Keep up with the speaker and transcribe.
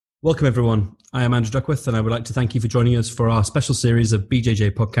Welcome, everyone. I am Andrew Duckworth, and I would like to thank you for joining us for our special series of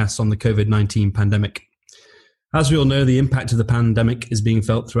BJJ podcasts on the COVID-19 pandemic. As we all know, the impact of the pandemic is being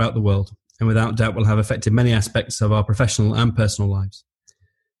felt throughout the world, and without doubt will have affected many aspects of our professional and personal lives.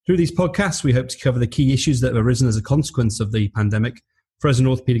 Through these podcasts, we hope to cover the key issues that have arisen as a consequence of the pandemic for us in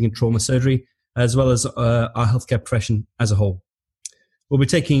orthopedic and trauma surgery, as well as our healthcare profession as a whole. We'll be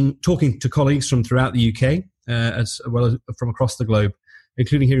talking to colleagues from throughout the UK, as well as from across the globe,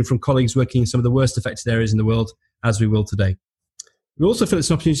 including hearing from colleagues working in some of the worst affected areas in the world, as we will today. We also feel it's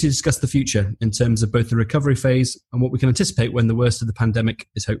an opportunity to discuss the future in terms of both the recovery phase and what we can anticipate when the worst of the pandemic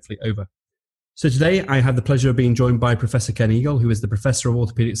is hopefully over. So today, I have the pleasure of being joined by Professor Ken Eagle, who is the Professor of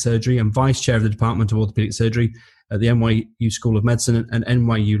Orthopedic Surgery and Vice Chair of the Department of Orthopedic Surgery at the NYU School of Medicine and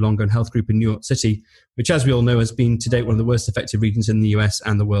NYU Langone Health Group in New York City, which, as we all know, has been to date one of the worst affected regions in the US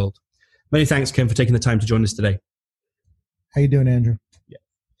and the world. Many thanks, Ken, for taking the time to join us today. How you doing, Andrew?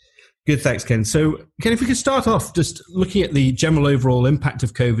 Good, thanks, Ken. So, Ken, if we could start off just looking at the general overall impact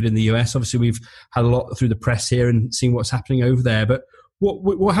of COVID in the US. Obviously, we've had a lot through the press here and seeing what's happening over there. But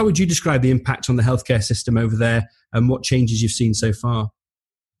how would you describe the impact on the healthcare system over there and what changes you've seen so far?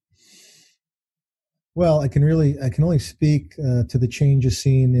 Well, I can only speak to the changes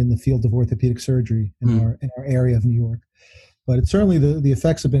seen in the field of orthopedic surgery in our area of New York. But it's certainly the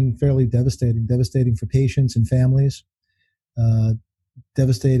effects have been fairly devastating for patients and families.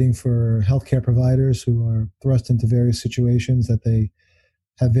 Devastating for healthcare providers who are thrust into various situations that they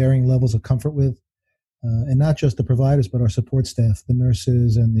have varying levels of comfort with. And not just the providers, but our support staff, the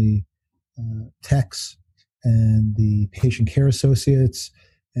nurses and the techs and the patient care associates,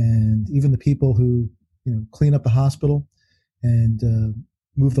 and even the people who clean up the hospital and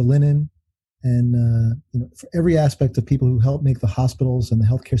move the linen, and for every aspect of people who help make the hospitals and the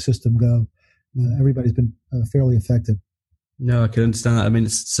healthcare system go. Everybody's been fairly affected. No, I can understand that. I mean,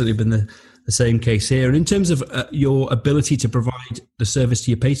 it's certainly been the same case here. And in terms of your ability to provide the service to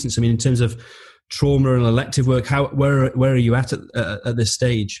your patients, I mean, in terms of trauma and elective work, where are you at this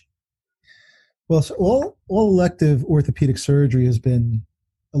stage? Well, so all elective orthopedic surgery has been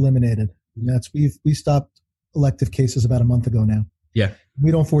eliminated. And we stopped elective cases about a month ago now. Yeah,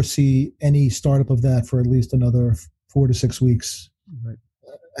 we don't foresee any startup of that for at least another 4 to 6 weeks, right,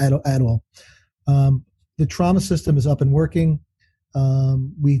 at all. The trauma system is up and working.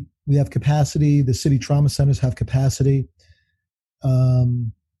 We have capacity. The city trauma centers have capacity.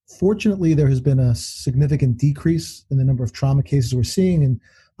 Fortunately, there has been a significant decrease in the number of trauma cases we're seeing, and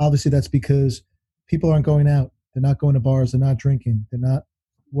obviously that's because people aren't going out. They're not going to bars. They're not drinking. They're not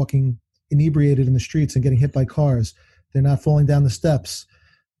walking inebriated in the streets and getting hit by cars. They're not falling down the steps.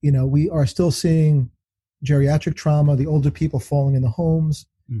 We are still seeing geriatric trauma, the older people falling in the homes.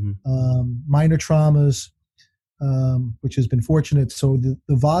 Minor traumas, which has been fortunate. So the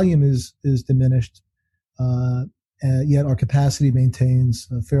volume is diminished, yet our capacity maintains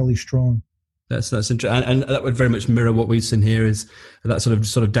fairly strong. That's interesting, and that would very much mirror what we've seen here is that sort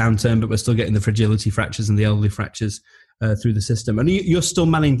of downturn, but we're still getting the fragility fractures and the elderly fractures through the system. And you're still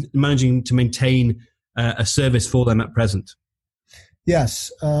managing to maintain a service for them at present.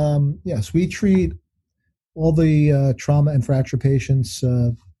 Yes, we treat all the trauma and fracture patients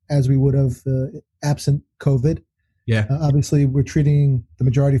as we would have absent COVID. Yeah. Obviously, we're treating the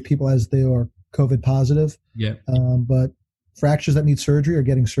majority of people as they are COVID positive. Yeah. But fractures that need surgery are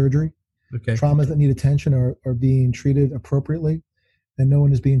getting surgery. Okay. Traumas that need attention are being treated appropriately, and no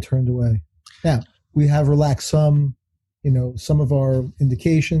one is being turned away. Now, we have relaxed some of our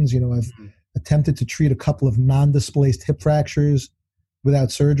indications. I've attempted to treat a couple of non-displaced hip fractures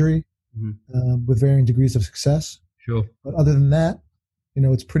without surgery. With varying degrees of success. Sure. But other than that,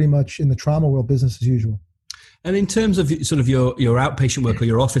 it's pretty much in the trauma world business as usual. And in terms of sort of your outpatient work or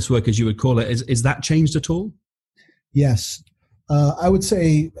your office work, as you would call it, is that changed at all? Yes. I would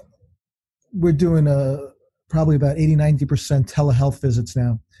say we're doing probably about 80-90% telehealth visits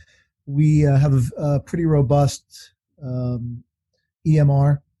now. We have a pretty robust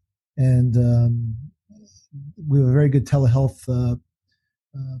EMR, and we have a very good telehealth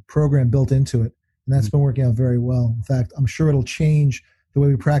program built into it, and that's been working out very well. In fact, I'm sure it'll change the way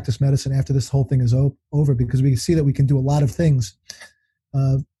we practice medicine after this whole thing is over, because we see that we can do a lot of things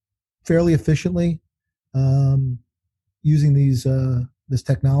fairly efficiently using this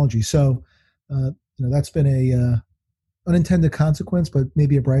technology. So that's been a unintended consequence, but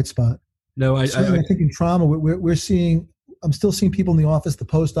maybe a bright spot. No, I think in trauma we're seeing. I'm still seeing people in the office, the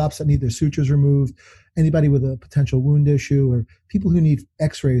post-ops that need their sutures removed, anybody with a potential wound issue, or people who need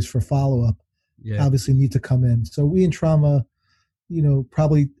x-rays for follow-up, obviously need to come in. So we in trauma,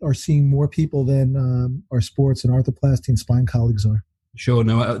 probably are seeing more people than our sports and arthroplasty and spine colleagues are. Sure.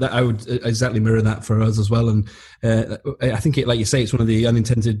 No, I would exactly mirror that for us as well. And I think like you say, it's one of the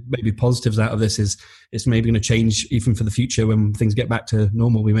unintended maybe positives out of this is it's maybe going to change even for the future when things get back to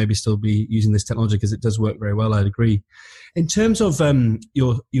normal. We maybe still be using this technology because it does work very well. I'd agree. In terms of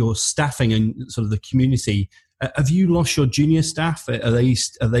your staffing and sort of the community, have you lost your junior staff? Are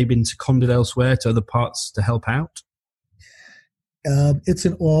they been seconded elsewhere to other parts to help out? It's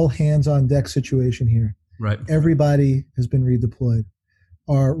an all hands on deck situation here. Right. Everybody has been redeployed.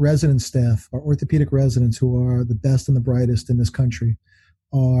 Our resident staff, our orthopedic residents, who are the best and the brightest in this country,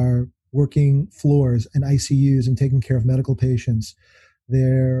 are working floors and ICUs and taking care of medical patients.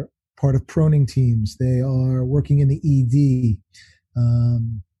 They're part of proning teams. They are working in the ED.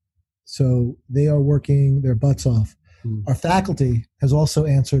 So they are working their butts off. Our faculty has also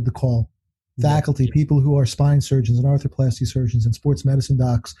answered the call. Faculty, people who are spine surgeons and arthroplasty surgeons and sports medicine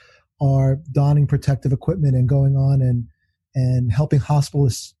docs, are donning protective equipment and going on and helping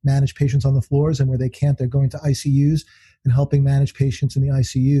hospitalists manage patients on the floors, and where they can't, they're going to ICUs and helping manage patients in the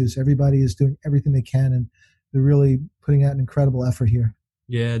ICUs. Everybody is doing everything they can, and they're really putting out an incredible effort here.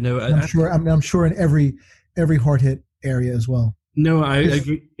 Yeah, no, I'm sure in every hard hit area as well. No, I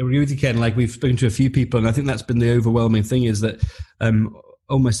agree with you, Ken. Like, we've spoken to a few people, and I think that's been the overwhelming thing is that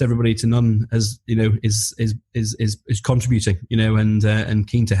almost everybody to none is contributing, and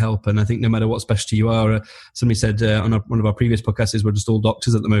keen to help. And I think no matter what specialty you are, somebody said on one of our previous podcasts is we're just all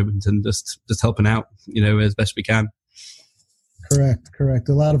doctors at the moment and just helping out, as best we can. Correct.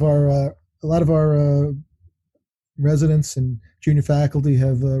 A lot of our residents and junior faculty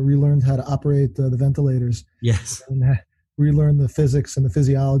have relearned how to operate the ventilators. Yes. And relearn the physics and the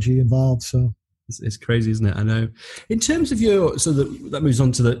physiology involved. So it's crazy, isn't it? I know. In terms of that moves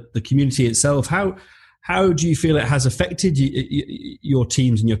on to the community itself. How do you feel it has affected your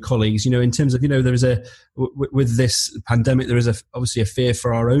teams and your colleagues? In terms of, there is with this pandemic, there is obviously a fear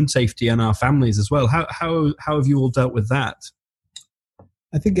for our own safety and our families as well. How have you all dealt with that?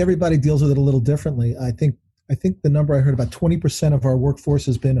 I think everybody deals with it a little differently. I think the number I heard, about 20% of our workforce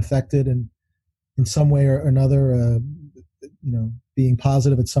has been affected in some way or another, being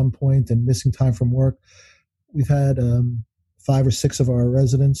positive at some point and missing time from work. We've had 5 or 6 of our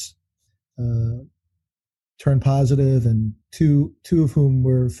residents turn positive, and two of whom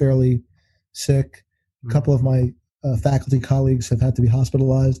were fairly sick. A couple of my faculty colleagues have had to be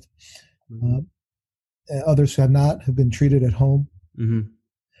hospitalized. Others have not, have been treated at home. Mm-hmm.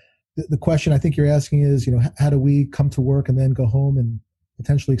 The question I think you're asking is, how do we come to work and then go home and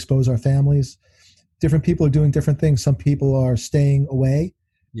potentially expose our families? Different people are doing different things. Some people are staying away.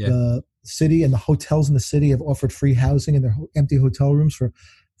 Yeah. The city and the hotels in the city have offered free housing in their empty hotel rooms for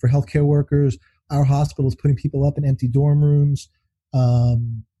healthcare workers. Our hospital is putting people up in empty dorm rooms.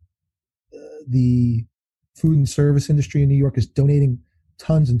 The food and service industry in New York is donating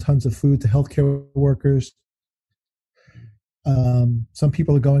tons and tons of food to healthcare workers. Some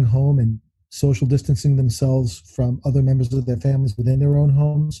people are going home and social distancing themselves from other members of their families within their own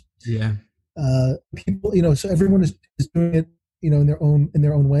homes. Yeah. People, so everyone is doing it, in their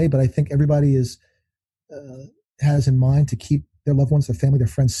own way. But I think everybody has in mind to keep their loved ones, their family, their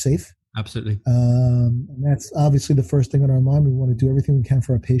friends safe. Absolutely. And that's obviously the first thing on our mind. We want to do everything we can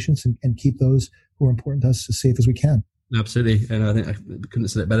for our patients and keep those who are important to us as safe as we can. Absolutely. And I think I couldn't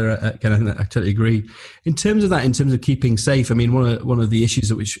have said it better, Ken. I think I totally agree. In terms of keeping safe, I mean, one of the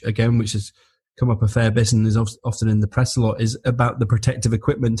issues which has come up a fair bit and is often in the press a lot is about the protective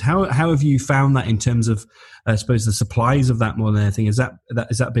equipment. How have you found that in terms of, I suppose, the supplies of that more than anything? Has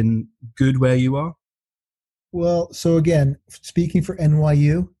that been good where you are? Well, so again, speaking for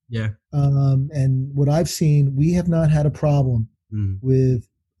NYU, yeah, and what I've seen, we have not had a problem with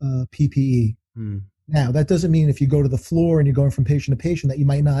PPE. Now, that doesn't mean if you go to the floor and you're going from patient to patient that you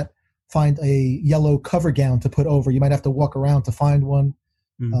might not find a yellow cover gown to put over. You might have to walk around to find one.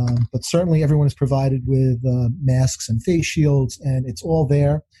 But certainly everyone is provided with masks and face shields, and it's all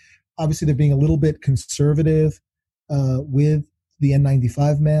there. Obviously, they're being a little bit conservative with the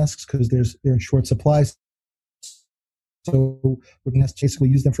N95 masks because they're in short supply. So we're going to basically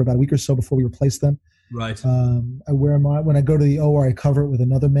use them for about a week or so before we replace them. Right. I wear mine when I go to the OR. I cover it with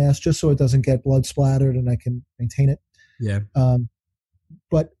another mask just so it doesn't get blood splattered, and I can maintain it. Yeah.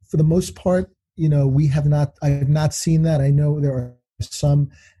 But for the most part, I have not seen that. I know there are some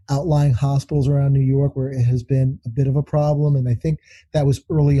outlying hospitals around New York where it has been a bit of a problem, and I think that was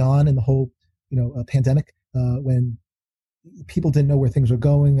early on in the whole, pandemic when people didn't know where things were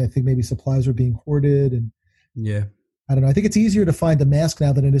going. I think maybe supplies were being hoarded, and yeah, I don't know. I think it's easier to find a mask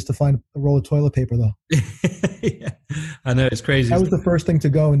now than it is to find a roll of toilet paper, though. Yeah, I know, it's crazy. That was the first thing to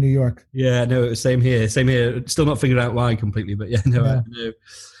go in New York. Yeah, no, it was same here. Same here. Still not figured out why completely, but yeah, no, I know.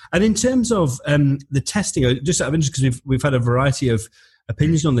 And in terms of the testing, just out of interest, because we've had a variety of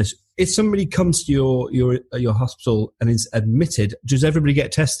opinions on this. If somebody comes to your hospital and is admitted, does everybody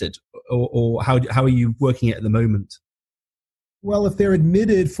get tested, or how are you working it at the moment? Well, if they're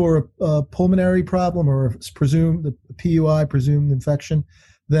admitted for a pulmonary problem or presumed the PUI, presumed infection,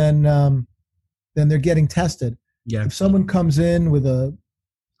 then they're getting tested. Yeah. If someone comes in with a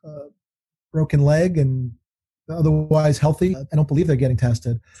broken leg and otherwise healthy, I don't believe they're getting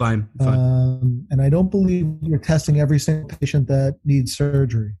tested. Fine. And I don't believe you're testing every single patient that needs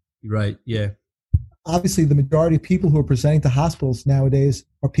surgery. Right. Yeah. Obviously, the majority of people who are presenting to hospitals nowadays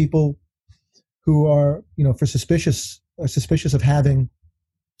are people who are, suspicious of having,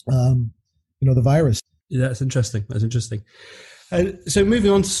 the virus. Yeah, that's interesting. So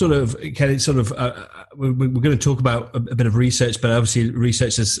moving on to sort of, Kelly, we're going to talk about a bit of research, but obviously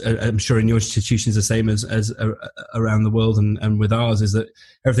research is, I'm sure in your institution is the same as around the world and with ours, is that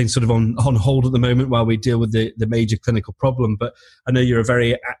everything's sort of on hold at the moment while we deal with the major clinical problem. But I know you're a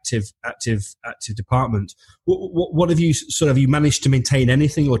very active department. What have you managed to maintain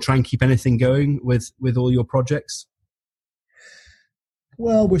anything or try and keep anything going with all your projects?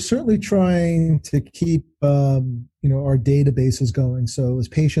 Well, we're certainly trying to keep, our databases going. So as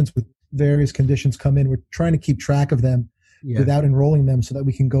patients with various conditions come in, we're trying to keep track of them without enrolling them so that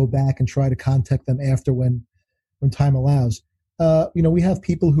we can go back and try to contact them after when time allows. We have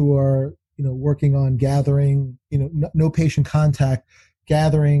people who are, working on gathering, no patient contact,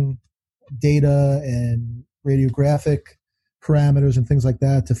 gathering data and radiographic parameters and things like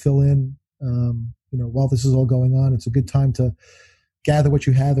that to fill in, while this is all going on. It's a good time to gather what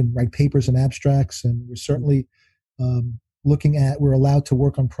you have and write papers and abstracts. And we're certainly we're allowed to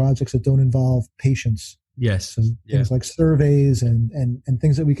work on projects that don't involve patients. Yes. So things like surveys and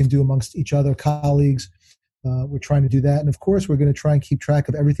things that we can do amongst each other, colleagues. We're trying to do that. And of course, we're going to try and keep track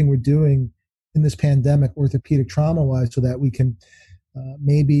of everything we're doing in this pandemic, orthopedic trauma wise, so that we can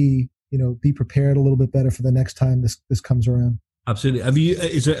maybe, be prepared a little bit better for the next time this comes around. Absolutely.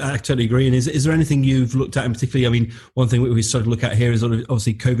 I totally agree. And is there anything you've looked at in particular? I mean, one thing we started to look at here is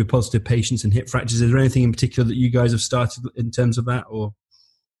obviously COVID positive patients and hip fractures. Is there anything in particular that you guys have started in terms of that, or?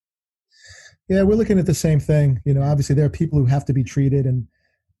 Yeah, we're looking at the same thing. Obviously there are people who have to be treated, and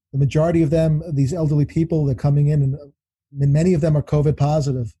the majority of them, these elderly people, they're coming in, and many of them are COVID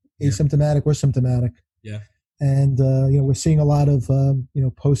positive, asymptomatic or symptomatic. Yeah. And, we're seeing a lot of,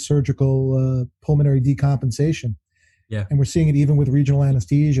 post-surgical pulmonary decompensation. Yeah. And we're seeing it even with regional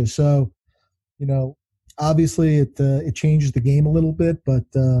anesthesia. So, obviously it changes the game a little bit, but,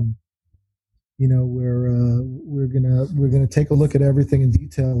 we're gonna take a look at everything in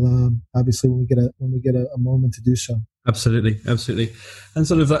detail. Obviously when we get a moment to do so. Absolutely. And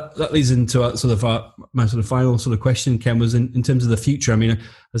sort of that leads into my sort of final sort of question, Ken, was in terms of the future. I mean, as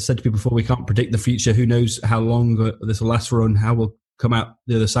I said to people before, we can't predict the future. Who knows how long this will last for and how we'll come out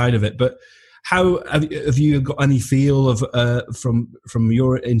the other side of it. But how have you got any feel of from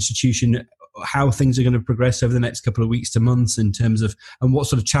your institution how things are going to progress over the next couple of weeks to months in terms of, and what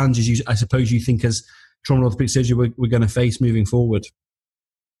sort of challenges I suppose you think as trauma orthopedic surgery we're going to face moving forward?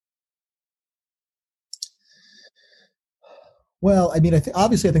 Well, I mean,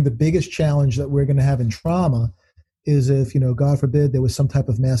 obviously I think the biggest challenge that we're going to have in trauma is if, God forbid, there was some type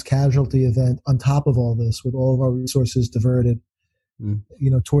of mass casualty event on top of all this, with all of our resources diverted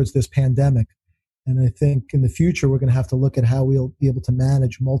towards this pandemic. And I think in the future, we're going to have to look at how we'll be able to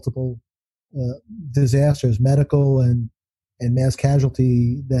manage multiple disasters, medical and mass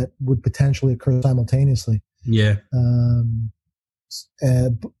casualty, that would potentially occur simultaneously. Yeah.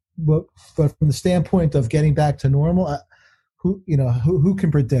 But from the standpoint of getting back to normal, who can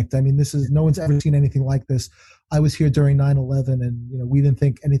predict? I mean, no one's ever seen anything like this. I was here during 9/11, and we didn't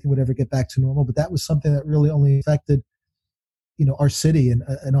think anything would ever get back to normal, but that was something that really only affected our city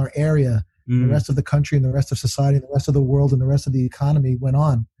and our area. The rest of the country and the rest of society and the rest of the world and the rest of the economy went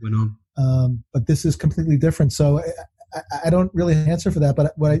on. But this is completely different. So I don't really answer for that,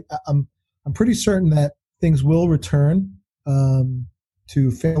 but I'm pretty certain that things will return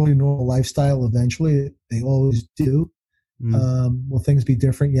to fairly normal lifestyle eventually. They always do. Will things be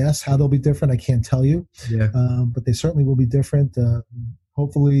different? Yes. How they'll be different, I can't tell you. Yeah. But they certainly will be different.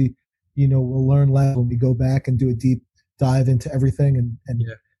 Hopefully, we'll learn less when we go back and do a deep dive into everything and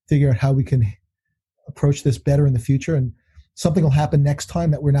figure out how we can approach this better in the future. And something will happen next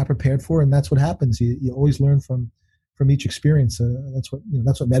time that we're not prepared for, and that's what happens. You always learn from each experience. That's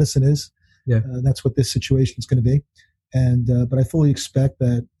what medicine is. Yeah. That's what this situation is going to be. But I fully expect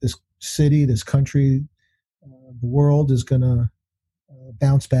that this city, this country, the world is going to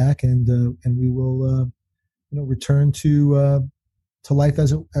bounce back, and we will return to life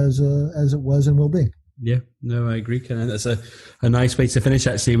as it was and will be. Yeah, no, I agree, Ken. That's a nice way to finish,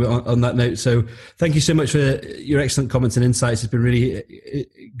 actually, on that note. So thank you so much for your excellent comments and insights. It's been really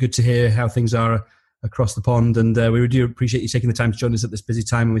good to hear how things are across the pond, and we really do appreciate you taking the time to join us at this busy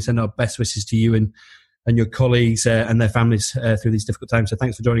time, and we send our best wishes to you and your colleagues and their families through these difficult times. So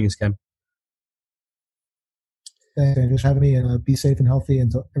thanks for joining us, Ken. Thanks for having me, and be safe and healthy,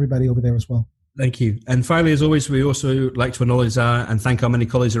 and to everybody over there as well. Thank you. And finally, as always, we also like to acknowledge and thank our many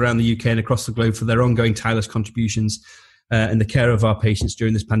colleagues around the UK and across the globe for their ongoing tireless contributions in the care of our patients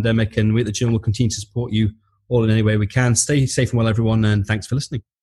during this pandemic. And we at the Journal will continue to support you all in any way we can. Stay safe and well, everyone, and thanks for listening.